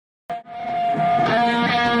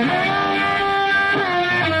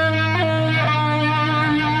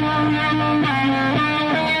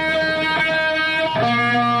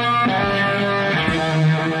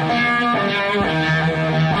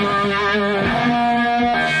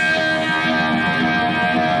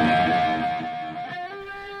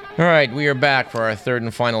All right, we are back for our third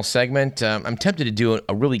and final segment. I'm tempted to do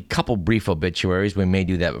a really couple brief obituaries. We may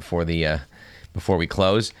do that before we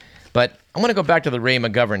close. But I want to go back to the Ray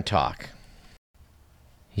McGovern talk.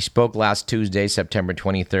 He spoke last Tuesday, September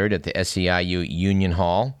 23rd at the SEIU Union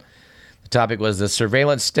Hall. The topic was the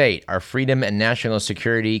surveillance state, are freedom and national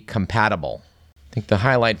security compatible? I think the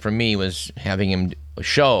highlight for me was having him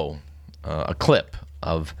show a clip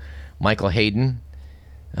of Michael Hayden,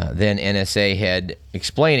 then NSA head,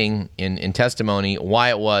 explaining in testimony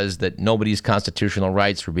why it was that nobody's constitutional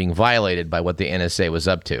rights were being violated by what the NSA was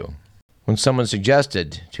up to. When someone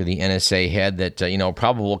suggested to the NSA head that,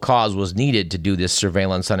 probable cause was needed to do this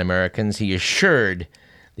surveillance on Americans, he assured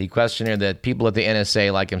the questioner that people at the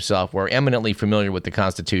NSA, like himself, were eminently familiar with the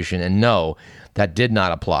Constitution, and no, that did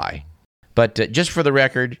not apply. But just for the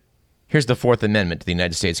record, here's the Fourth Amendment to the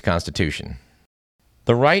United States Constitution.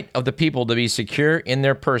 The right of the people to be secure in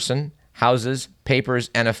their person, houses, papers,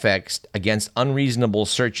 and effects against unreasonable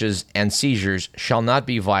searches and seizures shall not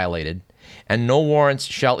be violated, and no warrants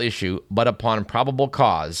shall issue but upon probable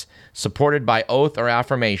cause, supported by oath or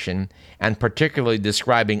affirmation, and particularly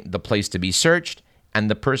describing the place to be searched and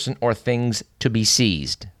the person or things to be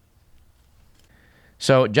seized.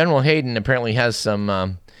 So General Hayden apparently has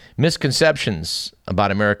some misconceptions about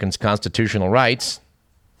Americans' constitutional rights.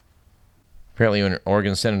 Apparently, when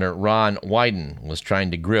Oregon Senator Ron Wyden was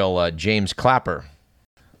trying to grill James Clapper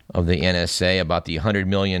of the NSA about the 100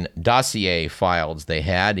 million dossier files they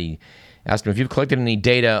had, he asked him if you've collected any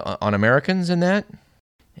data on Americans in that?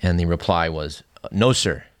 And the reply was, no,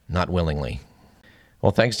 sir, not willingly.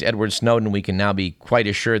 Well, thanks to Edward Snowden, we can now be quite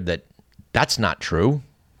assured that that's not true.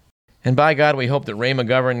 And by God, we hope that Ray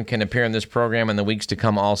McGovern can appear in this program in the weeks to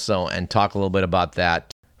come also and talk a little bit about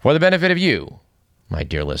that for the benefit of you, my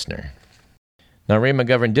dear listener. Now, Ray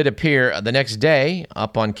McGovern did appear the next day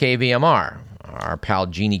up on KVMR. Our pal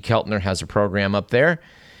Jeannie Keltner has a program up there,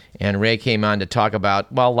 and Ray came on to talk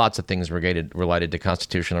about, lots of things related to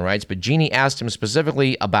constitutional rights, but Jeannie asked him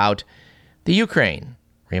specifically about the Ukraine.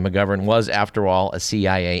 Ray McGovern was, after all, a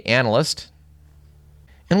CIA analyst.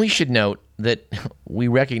 And we should note that we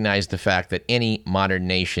recognize the fact that any modern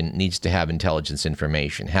nation needs to have intelligence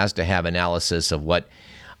information, has to have analysis of what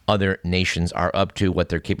other nations are up to, what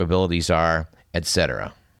their capabilities are,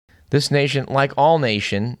 etc. This nation, like all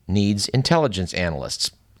nation, needs intelligence analysts,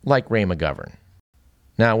 like Ray McGovern.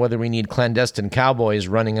 Now, whether we need clandestine cowboys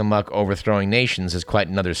running amok overthrowing nations is quite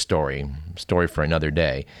another story for another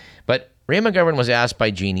day. But Ray McGovern was asked by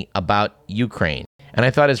Jeannie about Ukraine, and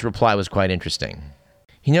I thought his reply was quite interesting.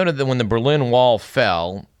 He noted that when the Berlin Wall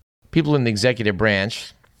fell, people in the executive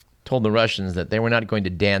branch told the Russians that they were not going to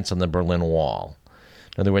dance on the Berlin Wall.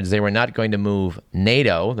 In other words, they were not going to move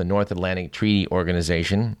NATO, the North Atlantic Treaty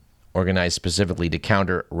Organization, organized specifically to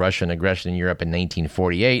counter Russian aggression in Europe in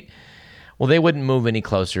 1948. Well, they wouldn't move any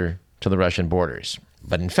closer to the Russian borders.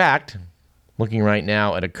 But in fact, looking right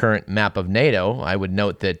now at a current map of NATO, I would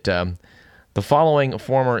note that the following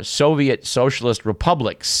former Soviet socialist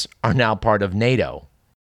republics are now part of NATO: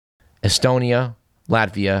 Estonia,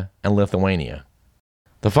 Latvia, and Lithuania.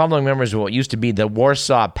 The following members of what used to be the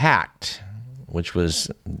Warsaw Pact, which was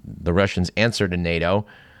the Russians' answer to NATO,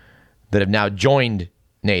 that have now joined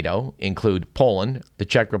NATO, include Poland, the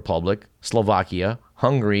Czech Republic, Slovakia,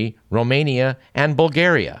 Hungary, Romania, and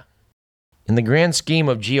Bulgaria. In the grand scheme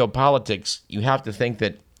of geopolitics, you have to think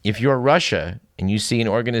that if you're Russia and you see an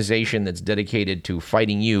organization that's dedicated to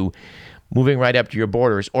fighting you, moving right up to your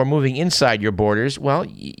borders or moving inside your borders, well,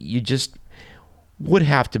 you just would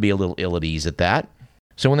have to be a little ill at ease at that.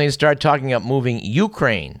 So when they start talking about moving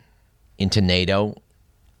Ukraine into NATO,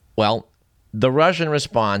 well, the Russian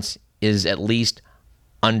response is at least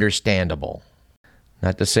understandable.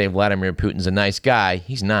 Not to say Vladimir Putin's a nice guy.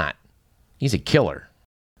 He's not. He's a killer.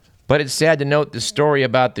 But it's sad to note the story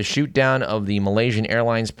about the shoot-down of the Malaysian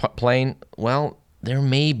Airlines plane. Well, there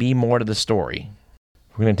may be more to the story.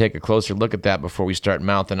 We're going to take a closer look at that before we start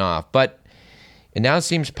mouthing off. But it now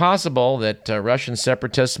seems possible that Russian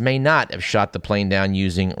separatists may not have shot the plane down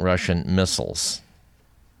using Russian missiles.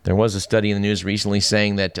 There was a study in the news recently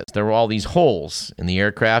saying that there were all these holes in the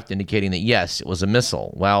aircraft, indicating that, yes, it was a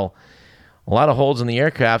missile. Well, a lot of holes in the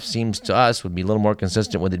aircraft seems to us would be a little more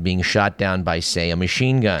consistent with it being shot down by, say, a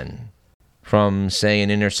machine gun from, say, an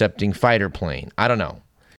intercepting fighter plane. I don't know.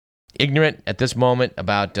 Ignorant at this moment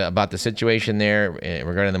about the situation there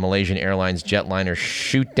regarding the Malaysian Airlines jetliner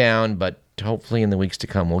shoot down, but hopefully in the weeks to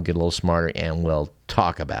come we'll get a little smarter and we'll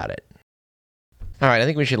talk about it. All right, I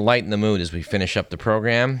think we should lighten the mood as we finish up the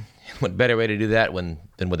program. What better way to do that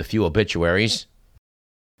than with a few obituaries?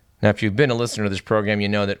 Now, if you've been a listener to this program, you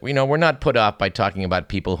know that we're not put off by talking about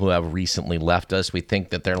people who have recently left us. We think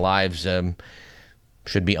that their lives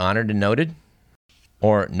should be honored and noted,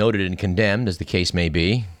 or noted and condemned, as the case may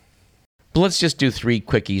be. But let's just do 3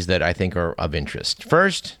 quickies that I think are of interest.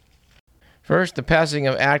 First, the passing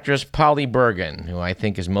of actress Polly Bergen, who I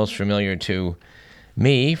think is most familiar to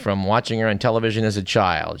me from watching her on television as a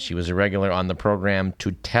child. She was a regular on the program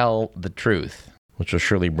To Tell the Truth, which will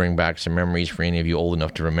surely bring back some memories for any of you old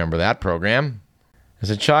enough to remember that program. As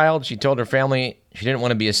a child, she told her family she didn't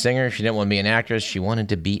want to be a singer, she didn't want to be an actress, she wanted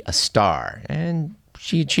to be a star, and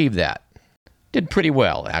she achieved that. Did pretty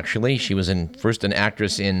well, actually. She was first an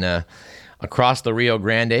actress in Across the Rio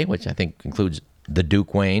Grande, which I think includes The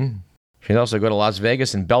Duke Wayne. She'd also go to Las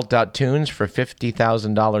Vegas and belt out tunes for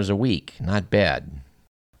 $50,000 a week. Not bad.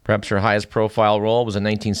 Perhaps her highest profile role was in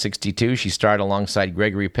 1962. She starred alongside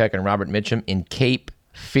Gregory Peck and Robert Mitchum in Cape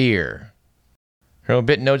Fear. Her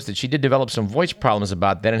obit notes that she did develop some voice problems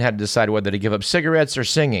about then and had to decide whether to give up cigarettes or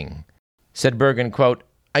singing. Said Bergen, quote,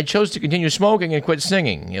 "I chose to continue smoking and quit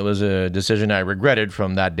singing. It was a decision I regretted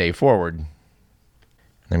from that day forward."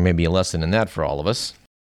 There may be a lesson in that for all of us.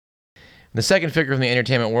 The second figure from the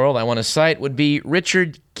entertainment world I want to cite would be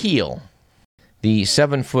Richard Kiel. The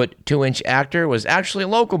 7-foot 2-inch actor was actually a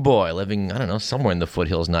local boy living, somewhere in the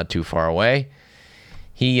foothills not too far away.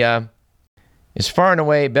 He is far and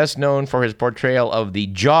away best known for his portrayal of the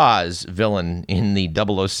Jaws villain in the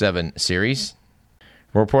 007 series.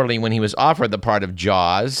 Reportedly, when he was offered the part of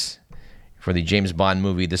Jaws for the James Bond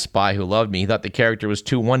movie The Spy Who Loved Me, he thought the character was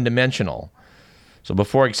too one-dimensional. So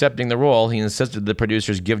before accepting the role, he insisted the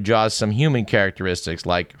producers give Jaws some human characteristics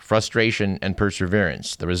like frustration and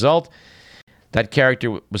perseverance. The result? That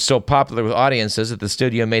character was so popular with audiences that the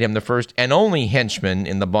studio made him the first and only henchman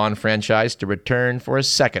in the Bond franchise to return for a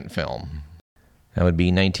second film. That would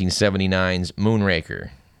be 1979's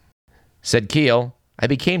Moonraker. Said Kiel, "I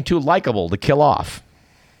became too likable to kill off."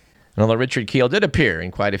 And although Richard Kiel did appear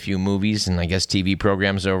in quite a few movies and I guess TV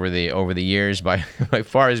programs over the years, by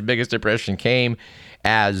far his biggest impression came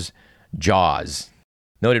as Jaws.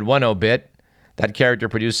 Noted one obit, that character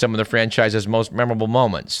produced some of the franchise's most memorable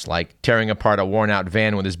moments, like tearing apart a worn-out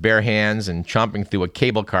van with his bare hands and chomping through a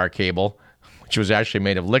cable car cable, which was actually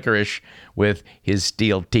made of licorice, with his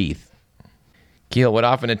steel teeth. Kiel would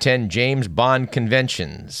often attend James Bond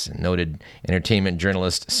conventions. Noted entertainment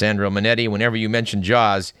journalist Sandro Manetti, whenever you mentioned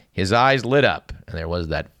Jaws, his eyes lit up, and there was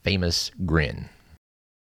that famous grin.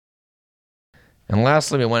 And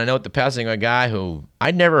lastly, we want to note the passing of a guy who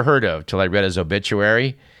I'd never heard of till I read his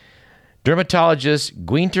obituary, dermatologist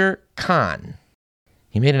Guinter Kahn.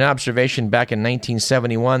 He made an observation back in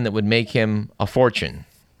 1971 that would make him a fortune.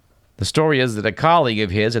 The story is that a colleague of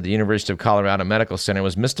his at the University of Colorado Medical Center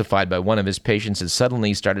was mystified by one of his patients that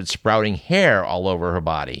suddenly started sprouting hair all over her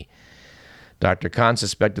body. Dr. Kahn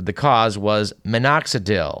suspected the cause was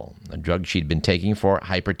minoxidil, a drug she'd been taking for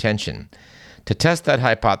hypertension. To test that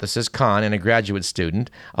hypothesis, Kahn and a graduate student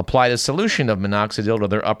applied a solution of minoxidil to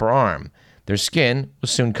their upper arm. Their skin was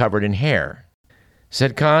soon covered in hair.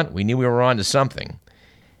 Said Kahn, "We knew we were on to something."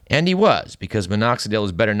 And he was, because minoxidil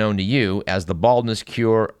is better known to you as the baldness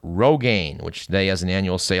cure Rogaine, which today has an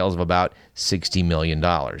annual sales of about $60 million.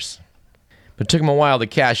 But it took him a while to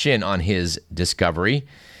cash in on his discovery.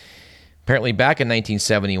 Apparently back in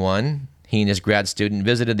 1971, he and his grad student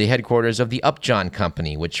visited the headquarters of the Upjohn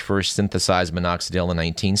Company, which first synthesized minoxidil in the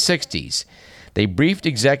 1960s. They briefed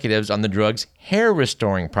executives on the drug's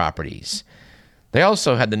hair-restoring properties. They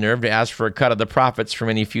also had the nerve to ask for a cut of the profits from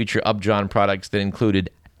any future Upjohn products that included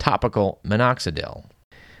topical minoxidil.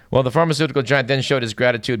 Well, the pharmaceutical giant then showed his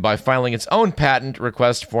gratitude by filing its own patent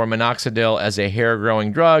request for minoxidil as a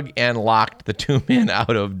hair-growing drug and locked the two men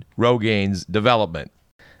out of Rogaine's development.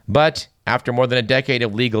 But after more than a decade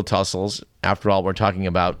of legal tussles, after all, we're talking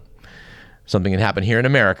about something that happened here in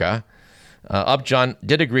America, Upjohn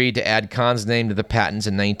did agree to add Kahn's name to the patents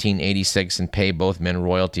in 1986 and pay both men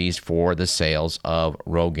royalties for the sales of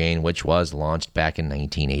Rogaine, which was launched back in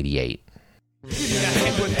 1988.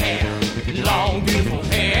 With hair, long, beautiful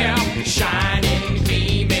hair, shining,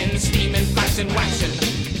 gleaming, steaming, flashing,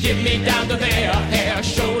 waxing. Give me down to their hair,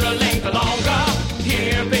 shoulder length longer.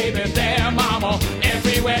 Here, baby, there, mama,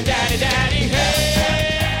 everywhere, daddy, daddy,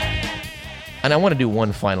 hey. And I want to do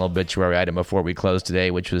one final obituary item before we close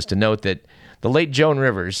today, which was to note that the late Joan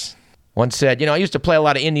Rivers once said, I used to play a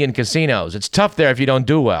lot of Indian casinos. It's tough there if you don't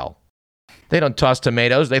do well. They don't toss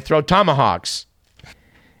tomatoes, they throw tomahawks.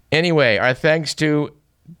 Anyway, our thanks to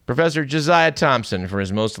Professor Josiah Thompson for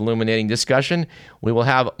his most illuminating discussion. We will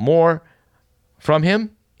have more from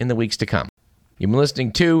him in the weeks to come. You've been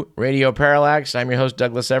listening to Radio Parallax. I'm your host,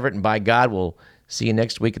 Douglas Everett, and by God, we'll See you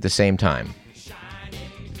next week at the same time.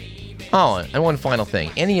 Oh, and one final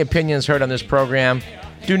thing. Any opinions heard on this program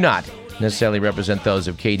do not necessarily represent those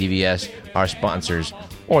of KDVS, our sponsors,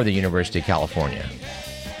 or the University of California.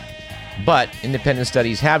 But independent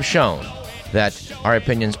studies have shown that our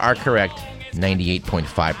opinions are correct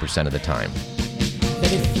 98.5% of the time.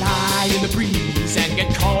 Let it fly in the breeze and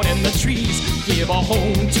get caught in the trees. Give a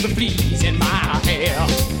home to the fleas in my hair.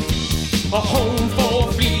 A home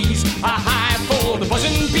for fleas, a hive for the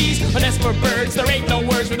buzzing bees, a nest for birds. There ain't no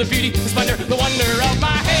words for the beauty, the splendor, the wonder of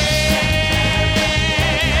my hair.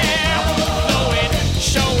 Blow it,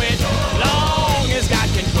 show it, long as God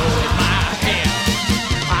can grow it. My hair,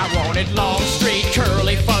 I want it long, straight,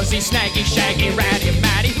 curly, fuzzy, snaggy, shaggy, ratty.